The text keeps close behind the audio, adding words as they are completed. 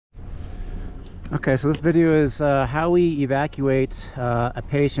Okay, so this video is how we evacuate a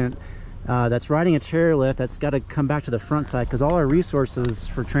patient that's riding a chairlift that's got to come back to the front side, because all our resources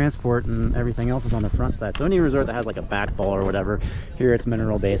for transport and everything else is on the front side. So any resort that has like a back ball or whatever, here it's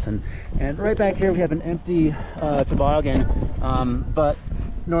Mineral Basin. And right back here we have an empty toboggan, but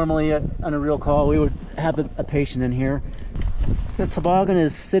normally on a real call we would have a patient in here. This toboggan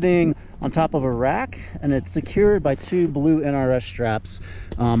is sitting on top of a rack, and it's secured by two blue NRS straps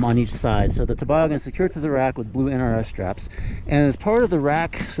on each side. So the toboggan is secured to the rack with blue NRS straps, and as part of the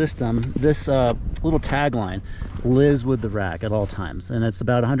rack system, this little tagline lives with the rack at all times, and it's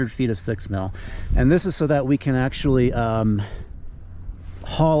about 100 feet of 6 mil, and this is so that we can actually haul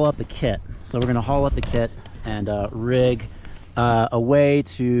up the kit. So we're going to haul up the kit and rig a way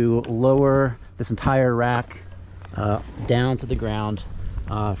to lower this entire rack down to the ground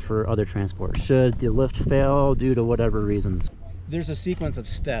for other transport should the lift fail due to whatever reasons. There's a sequence of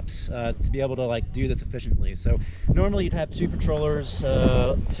steps to be able to like do this efficiently. So normally you'd have two patrollers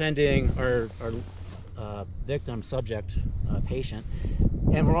tending our victim, subject, patient,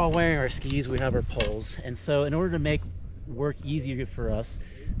 and we're all wearing our skis, we have our poles, and so in order to make work easier for us,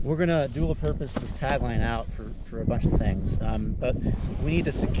 we're gonna dual purpose this tagline out for a bunch of things, but we need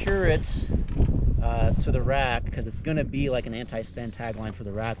to secure it to the rack, because it's going to be like an anti-spin tagline for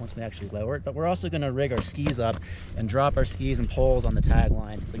the rack once we actually lower it. But we're also going to rig our skis up and drop our skis and poles on the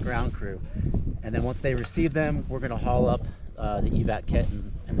tagline to the ground crew, and then once they receive them, we're going to haul up the evac kit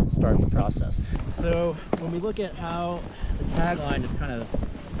and then start the process. So when we look at how the tagline is kind of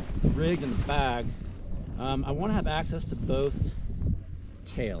rigged in the bag, I want to have access to both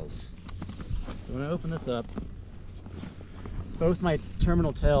tails. So when I open this up, both my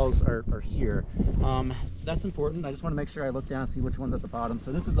terminal tails are here. That's important. I just want to make sure I look down and see which one's at the bottom.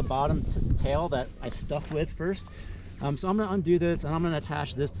 So this is the bottom tail that I stuck with first. So I'm going to undo this, and I'm going to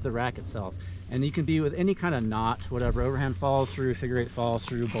attach this to the rack itself. And you can be with any kind of knot, whatever, overhand follow through, figure eight follow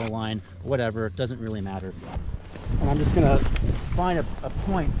through, bowline, whatever, it doesn't really matter. And I'm just going to find a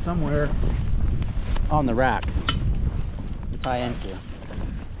point somewhere on the rack to tie into,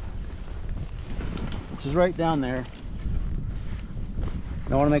 which is right down there.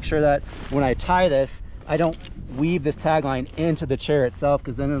 I want to make sure that when I tie this, I don't weave this tagline into the chair itself,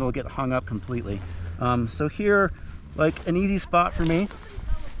 because then it'll get hung up completely. So here, like an easy spot for me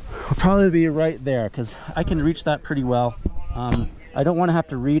will probably be right there, because I can reach that pretty well. I don't want to have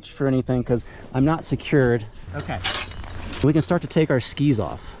to reach for anything because I'm not secured. Okay, we can start to take our skis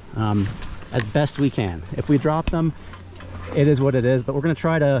off as best we can. If we drop them, it is what it is, but we're going to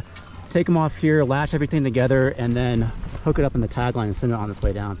try to take them off here, latch everything together, and then hook it up in the tagline and send it on its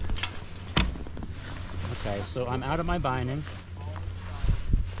way down. Okay, so I'm out of my binding.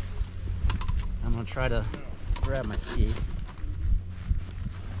 I'm gonna try to grab my ski.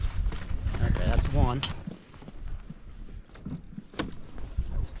 Okay, that's one.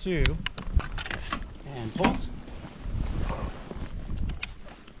 That's two. And pulse.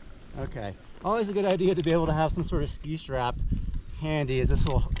 Okay, always a good idea to be able to have some sort of ski strap handy, as this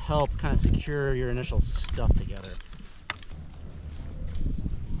will help kind of secure your initial stuff together.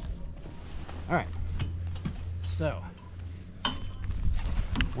 All right, so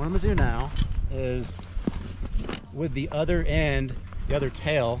what I'm gonna do now is, with the other end, the other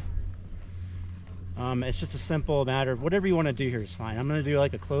tail, it's just a simple matter of whatever you want to do here is fine. I'm gonna do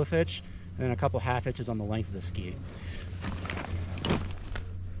like a clove hitch and then a couple half hitches on the length of the ski.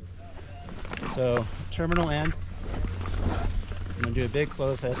 So terminal end, I'm gonna do a big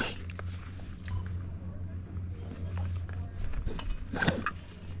clove hitch.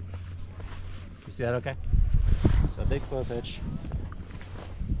 You see that okay? So a big clove hitch.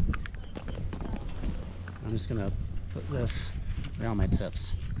 I'm just gonna put this around my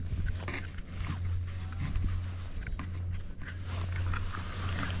tips.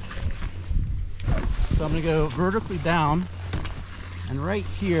 So I'm gonna go vertically down, and right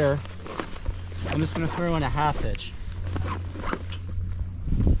here, I'm just gonna throw in a half hitch.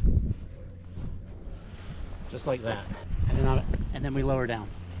 Just like that. And then we lower down.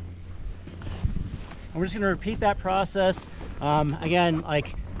 And we're just going to repeat that process. Again,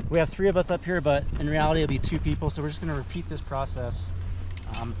 like, we have 3 of us up here, but in reality it'll be 2 people, so we're just going to repeat this process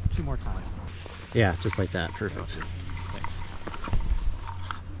 2 more times. Yeah, just like that. Perfect. Thanks.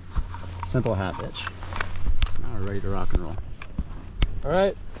 Simple half hitch. Now we're ready to rock and roll. All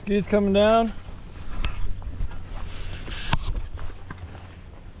right, ski's coming down.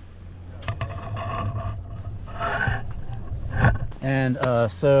 And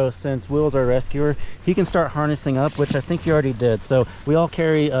so since Will's our rescuer, he can start harnessing up, which I think you already did. So we all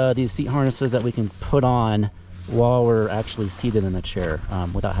carry these seat harnesses that we can put on while we're actually seated in the chair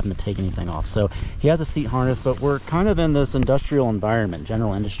without having to take anything off. So he has a seat harness, but we're kind of in this industrial environment,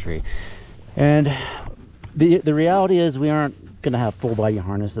 general industry. And the reality is we aren't going to have full body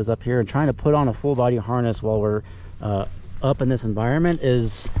harnesses up here, and trying to put on a full body harness while we're up in this environment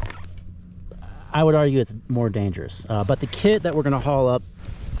is, I would argue, it's more dangerous. But the kit that we're going to haul up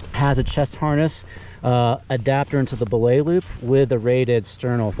has a chest harness adapter into the belay loop with a rated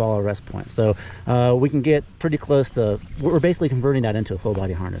sternal follow rest point. So we can get pretty close to, we're basically converting that into a full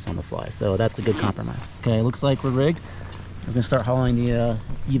body harness on the fly. So that's a good compromise. Okay, looks like we're rigged. We're gonna start hauling the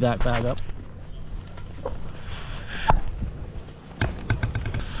evac bag up.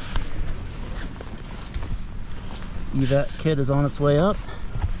 Evac kit is on its way up.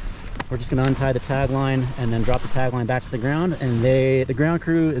 We're just going to untie the tagline and then drop the tagline back to the ground, and the ground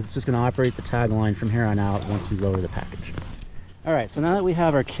crew is just going to operate the tagline from here on out once we lower the package. All right, so now that we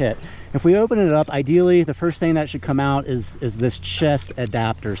have our kit, if we open it up, ideally the first thing that should come out is this chest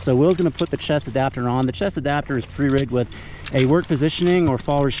adapter. So Will's going to put the chest adapter on. The chest adapter is pre-rigged with a work positioning or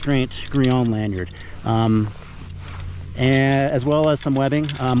fall restraint grillon lanyard, and as well as some webbing.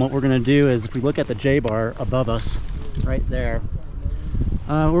 What we're going to do is, if we look at the J-bar above us right there,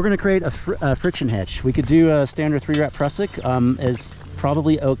 we're going to create a friction hitch. We could do a standard 3-rep prusik, is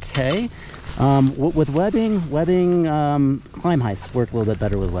probably okay. With webbing, climb heists work a little bit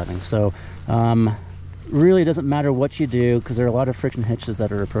better with webbing. So really doesn't matter what you do, because there are a lot of friction hitches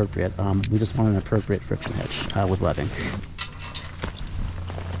that are appropriate. We just want an appropriate friction hitch with webbing.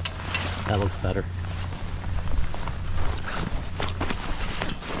 That looks better.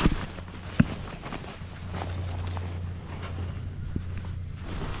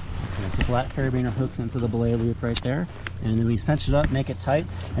 Flat carabiner hooks into the belay loop right there, and then we cinch it up, make it tight,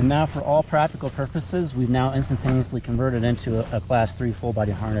 and now for all practical purposes we've now instantaneously converted into a class 3 full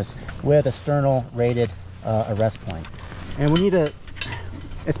body harness with a sternal rated arrest point. And we need to,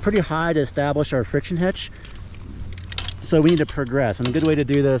 it's pretty high to establish our friction hitch, so we need to progress, and a good way to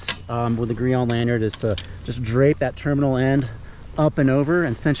do this with the grillon lanyard is to just drape that terminal end up and over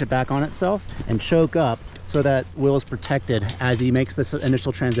and cinch it back on itself and choke up, so that Will is protected as he makes this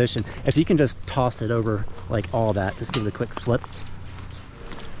initial transition. If you can just toss it over like all that, just give it a quick flip.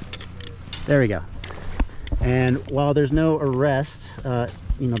 There we go. And while there's no arrest,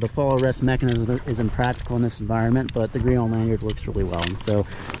 you know, the fall arrest mechanism is impractical in this environment, but the grillon lanyard works really well, and so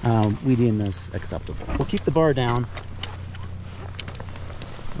we deem this acceptable. We'll keep the bar down.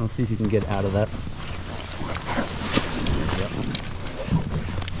 We'll see if you can get out of that.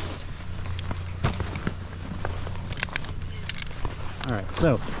 All right,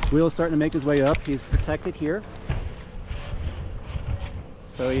 so Will is starting to make his way up. He's protected here.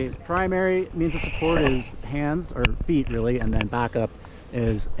 So his primary means of support is hands, or feet really, and then backup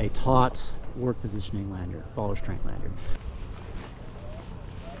is a taut work positioning lanyard, fall restraint lanyard.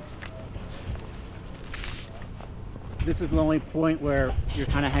 This is the only point where you're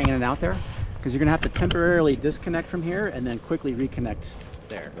kind of hanging it out there, because you're gonna have to temporarily disconnect from here and then quickly reconnect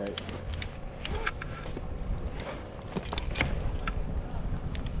there. Right.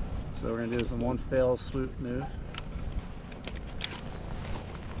 So we're going to do this in one fell swoop move.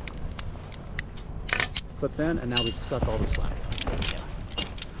 Clip in, and now we suck all the slack.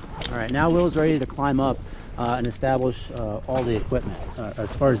 All right, now Will's ready to climb up and establish all the equipment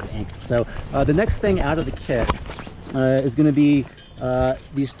as far as the anchor. So the next thing out of the kit is going to be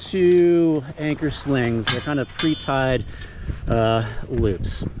these 2 anchor slings. They're kind of pre-tied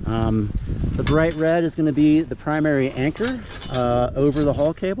loops. The bright red is going to be the primary anchor over the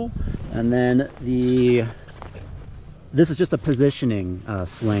haul cable, and then this is just a positioning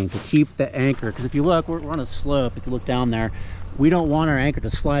sling to keep the anchor, because if you look, we're on a slope. If you look down there, we don't want our anchor to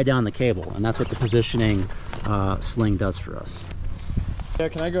slide down the cable, and that's what the positioning sling does for us. Yeah,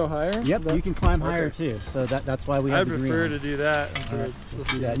 can I go higher? Yep, you can climb higher too. So that's why we have the green. I prefer to do that. Right,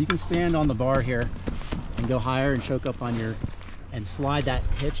 let's do that. You can stand on the bar here and go higher and choke up on your, and slide that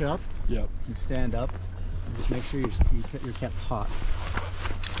hitch up. Yep. And stand up, and just make sure you're kept taut.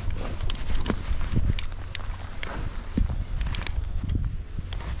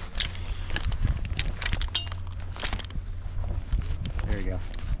 There you go.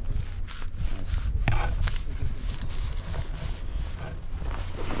 Nice.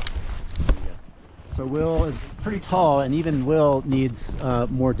 So Will is pretty tall, and even Will needs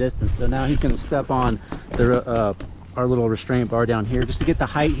more distance. So now he's going to step on the our little restraint bar down here just to get the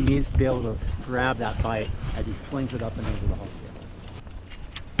height he needs to be able to grab that bite as he flings it up and over the hull.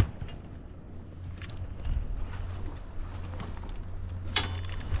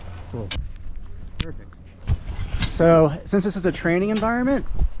 Cool. Perfect. So since this is a training environment,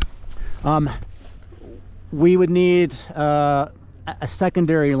 we would need a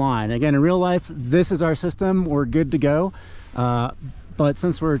secondary line. Again, in real life, this is our system. We're good to go. But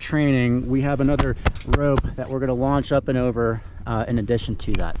since we're training, we have another rope that we're going to launch up and over in addition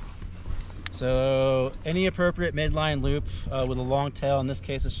to that. So any appropriate midline loop with a long tail, in this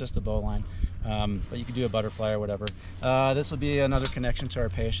case it's just a bowline, but you can do a butterfly or whatever. This will be another connection to our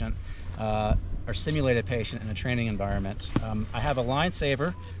patient, our simulated patient in a training environment. I have a line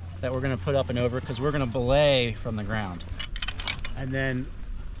saver that we're going to put up and over because we're going to belay from the ground. And then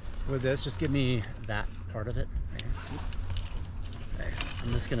with this, just give me that part of it right here. Okay.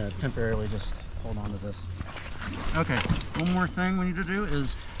 I'm just going to temporarily just hold on to this. Okay, one more thing we need to do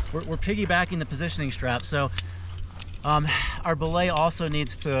is we're piggybacking the positioning strap. So our belay also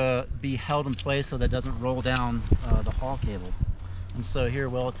needs to be held in place so that it doesn't roll down the haul cable. And so here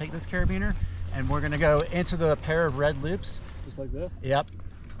we'll take this carabiner and we're going to go into the pair of red loops. Just like this? Yep.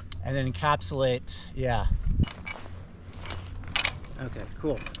 And then encapsulate, yeah. Okay,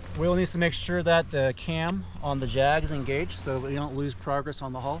 cool. Will needs to make sure that the cam on the jag is engaged so we don't lose progress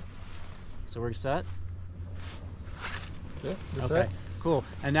on the hull. So we're set? Yeah, okay, set. Cool.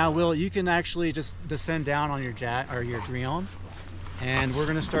 And now Will, you can actually just descend down on your jag or your Drion, and we're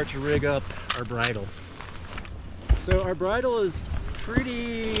gonna start to rig up our bridle. So our bridle is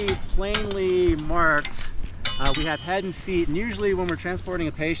pretty plainly marked. We have head and feet, and usually when we're transporting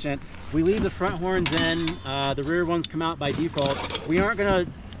a patient, we leave the front horns in, the rear ones come out by default. We aren't gonna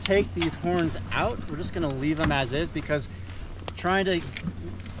take these horns out, we're just gonna leave them as is, because trying to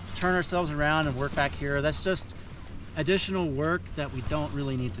turn ourselves around and work back here, that's just additional work that we don't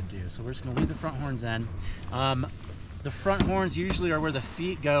really need to do. So we're just gonna leave the front horns in. The front horns usually are where the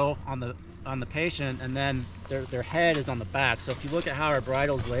feet go on the patient, and then their head is on the back. So if you look at how our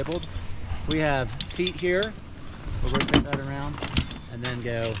bridle is labeled, we have feet here, we'll rotate that around, and then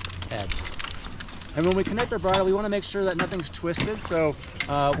go head. And when we connect our bridle, we want to make sure that nothing's twisted, so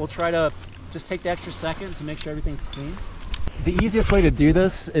we'll try to just take the extra second to make sure everything's clean. The easiest way to do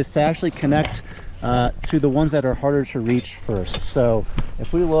this is to actually connect to the ones that are harder to reach first. So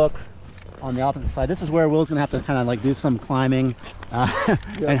if we look on the opposite side, this is where Will's gonna have to kind of like do some climbing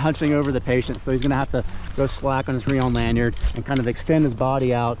and hunching over the patient. So he's gonna have to go slack on his Rion lanyard and kind of extend his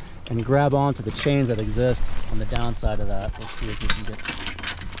body out and grab onto the chains that exist on the downside of that. Let's see if we can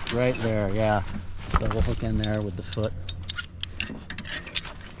get right there. Yeah, so we'll hook in there with the foot.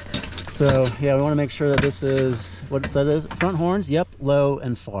 So yeah, we want to make sure that this is what it says. Front horns, yep, low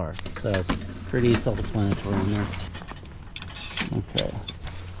and far. So pretty self-explanatory in there. Okay.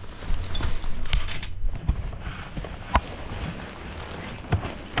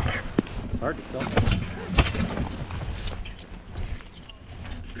 It's hard to tell.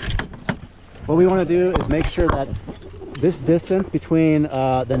 What we want to do is make sure that this distance between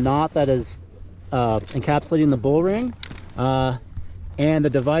the knot that is encapsulating the bull ring and the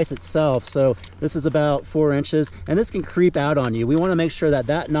device itself, so this is about 4 inches, and this can creep out on you. We want to make sure that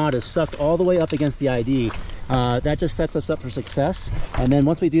that knot is sucked all the way up against the ID. That just sets us up for success. And then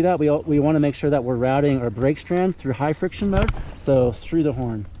once we do that, we want to make sure that we're routing our brake strand through high friction mode, so through the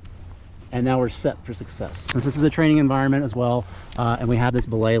horn. And now we're set for success. Since this is a training environment as well, and we have this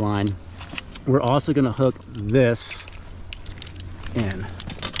belay line, we're also going to hook this in.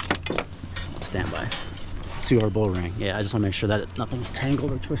 Stand by. To our bull ring. Yeah, I just want to make sure that nothing's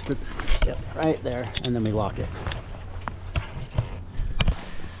tangled or twisted. Yep, right there, and then we lock it.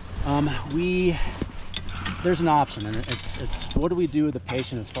 There's an option, and it's what do we do with the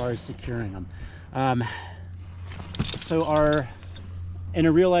patient as far as securing them. So in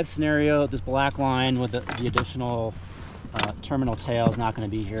a real life scenario, this black line with the additional terminal tail is not going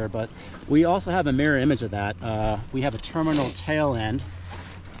to be here, but we also have a mirror image of that. We have a terminal tail end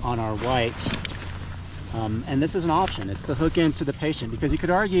on our white. And this is an option. It's to hook into the patient, because you could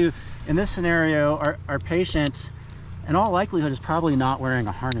argue in this scenario our patient in all likelihood is probably not wearing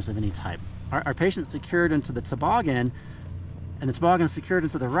a harness of any type. Our patient's secured into the toboggan, and the toboggan is secured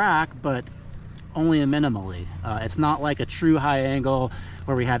into the rack, but only minimally. It's not like a true high angle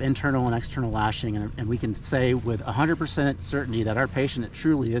where we have internal and external lashing, and we can say with 100% certainty that our patient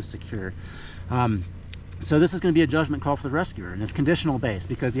truly is secure. So this is going to be a judgment call for the rescuer, and it's conditional based,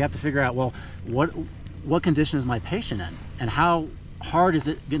 because you have to figure out, well, what condition is my patient in, and how hard is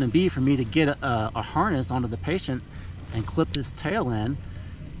it going to be for me to get a harness onto the patient and clip this tail in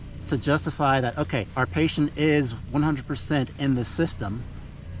to justify that, okay, our patient is 100% in the system,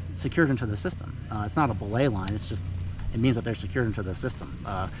 secured into the system. It's not a belay line, it means that they're secured into the system.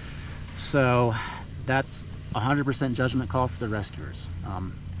 So that's 100% judgment call for the rescuers.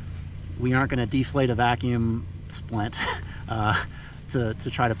 We aren't going to deflate a vacuum splint to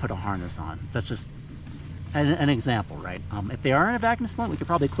try to put a harness on. That's just an example, right? If they are in a vacuum splint, we could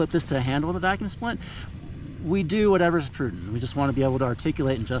probably clip this to handle the vacuum splint. We do whatever's prudent. We just want to be able to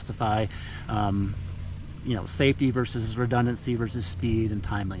articulate and justify, you know, safety versus redundancy versus speed and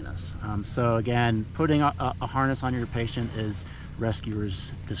timeliness. So again, putting a harness on your patient is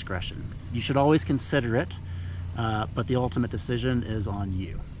rescuer's discretion. You should always consider it, but the ultimate decision is on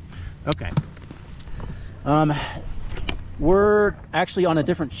you. Okay. We're actually on a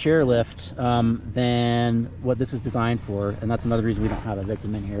different chairlift than what this is designed for, and that's another reason we don't have a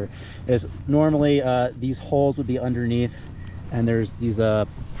victim in here. Is normally these holes would be underneath, and there's these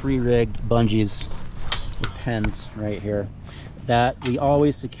pre-rigged bungees with pins right here that we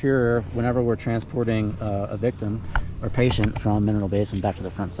always secure whenever we're transporting a victim or patient from Mineral Basin back to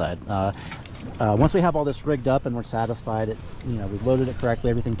the front side. Once we have all this rigged up and we're satisfied, you know, we've loaded it correctly,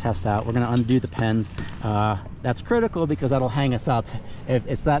 everything tests out, we're going to undo the pins. That's critical because that'll hang us up.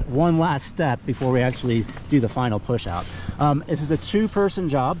 It's that one last step before we actually do the final push out. This is a 2-person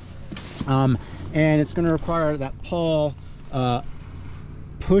job, and it's going to require that Paul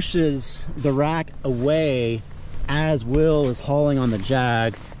pushes the rack away as Will is hauling on the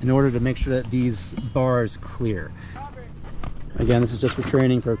jag in order to make sure that these bars clear. Again, this is just for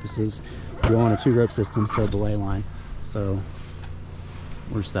training purposes. We're on a 2-rope system, so belay line. So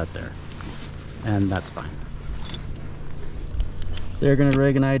we're set there, and that's fine. They're going to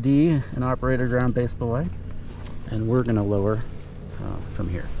rig an ID and operator ground base belay, and we're going to lower from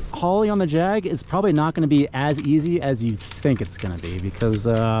here. Hauling on the jag is probably not going to be as easy as you think it's going to be, because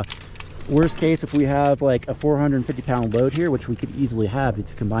worst case, if we have like a 450-pound load here, which we could easily have if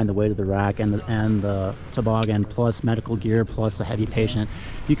you combine the weight of the rack and the toboggan plus medical gear plus a heavy patient,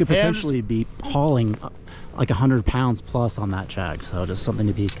 you could potentially be hauling like 100 pounds plus on that jag. So just something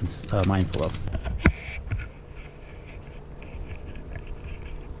to be mindful of.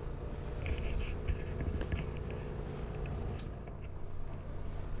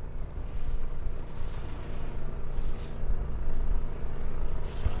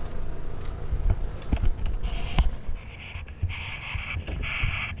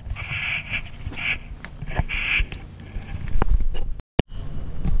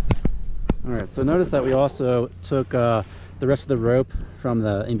 All right, so notice that we also took the rest of the rope from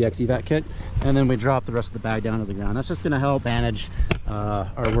the MBX Evac kit, and then we dropped the rest of the bag down to the ground. That's just going to help manage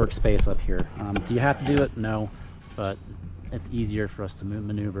our workspace up here. Do you have to do it? No, but it's easier for us to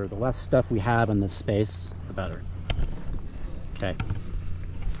maneuver. The less stuff we have in this space, the better. Okay.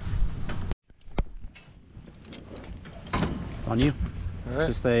 On you. All right.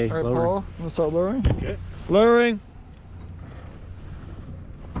 Just say all right, lower. Paul, I'm going to start lowering. Okay. Lowering.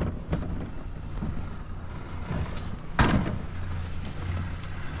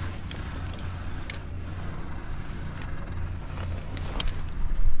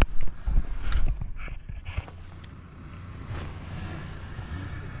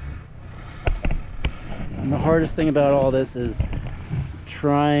 And the hardest thing about all this is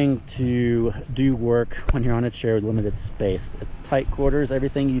trying to do work when you're on a chair with limited space. It's tight quarters.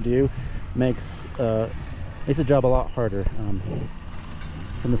 Everything you do makes the job a lot harder.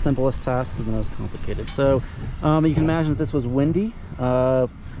 From the simplest tasks to the most complicated. So you can imagine if this was windy,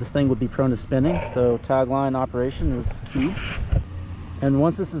 this thing would be prone to spinning. So tagline operation is key. And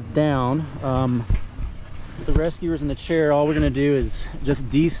once this is down, the rescuers in the chair, all we're going to do is just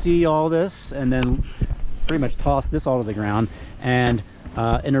DC all this and then pretty much toss this all to the ground. And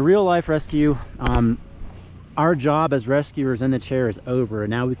in a real life rescue, our job as rescuers in the chair is over, and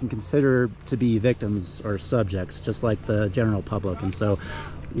now we can consider to be victims or subjects just like the general public. And so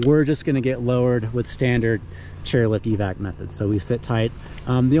we're just going to get lowered with standard chairlift evac methods. So we sit tight.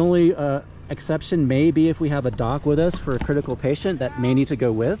 The only exception may be if we have a doc with us for a critical patient that may need to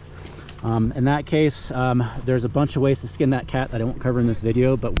go with. In that case, there's a bunch of ways to skin that cat that I won't cover in this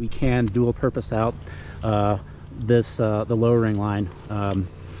video, but we can dual purpose out the lowering line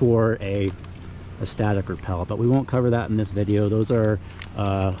for a static rappel, but we won't cover that in this video. Those are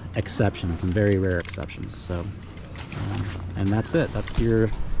exceptions and very rare exceptions. So and that's it. That's your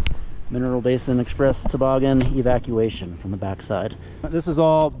Mineral Basin Express toboggan evacuation from the backside. This is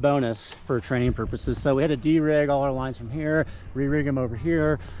all bonus for training purposes. So we had to de-rig all our lines from here, re-rig them over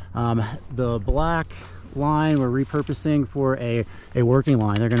here. The black line we're repurposing for a working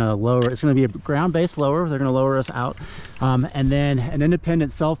line. They're going to lower, it's going to be a ground-based lower. They're going to lower us out. And then an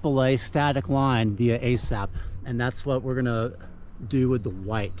independent self-belay static line via ASAP. And that's what we're going to do with the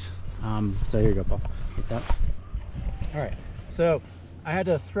white. So here you go, Paul. Take that. All right. So I had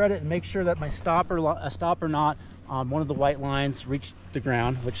to thread it and make sure that my stopper knot on one of the white lines reached the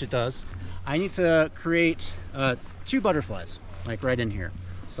ground, which it does. I need to create 2 butterflies, like right in here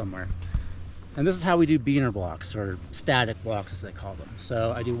somewhere. And this is how we do beaner blocks, or static blocks as they call them.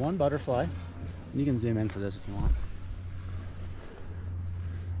 So I do one butterfly. You can zoom in for this if you want.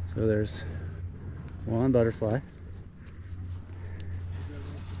 So there's one butterfly.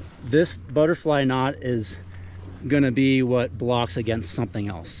 This butterfly knot is gonna be what blocks against something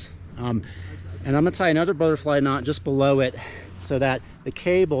else. And I'm gonna tie another butterfly knot just below it so that the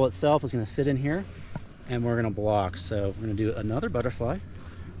cable itself is gonna sit in here and we're gonna block. So we're gonna do another butterfly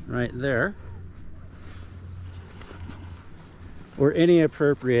right there, or any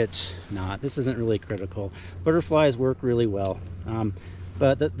appropriate knot. This isn't really critical. Butterflies work really well,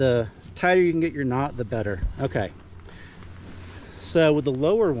 but the tighter you can get your knot, the better. Okay, so with the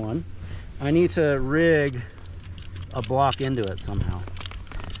lower one, I need to rig a block into it somehow.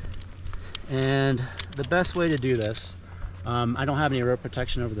 And the best way to do this, I don't have any rope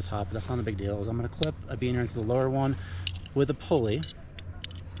protection over the top, but that's not a big deal, is I'm gonna clip a beaner into the lower one with a pulley.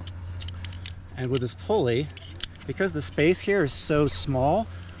 And with this pulley, because the space here is so small,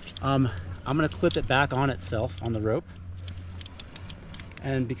 I'm gonna clip it back on itself on the rope.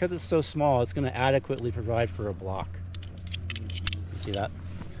 And because it's so small, it's gonna adequately provide for a block. You see that?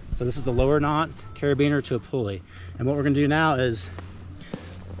 So this is the lower knot, carabiner to a pulley. And what we're gonna do now is,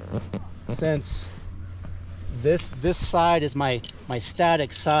 since this side is my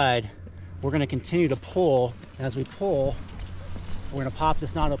static side, we're gonna continue to pull. And as we pull, we're gonna pop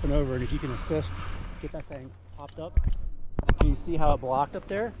this knot up and over, and if you can assist, get that thing popped up. Can you see how it blocked up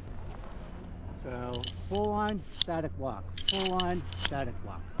there? So full line, static block, full line, static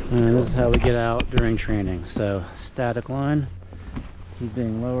block. And this is how we get out during training. So static line, he's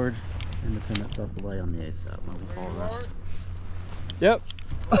being lowered, independent self-belay on the ASAP. While we call rest. Yep.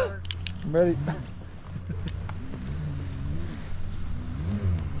 I'm ready.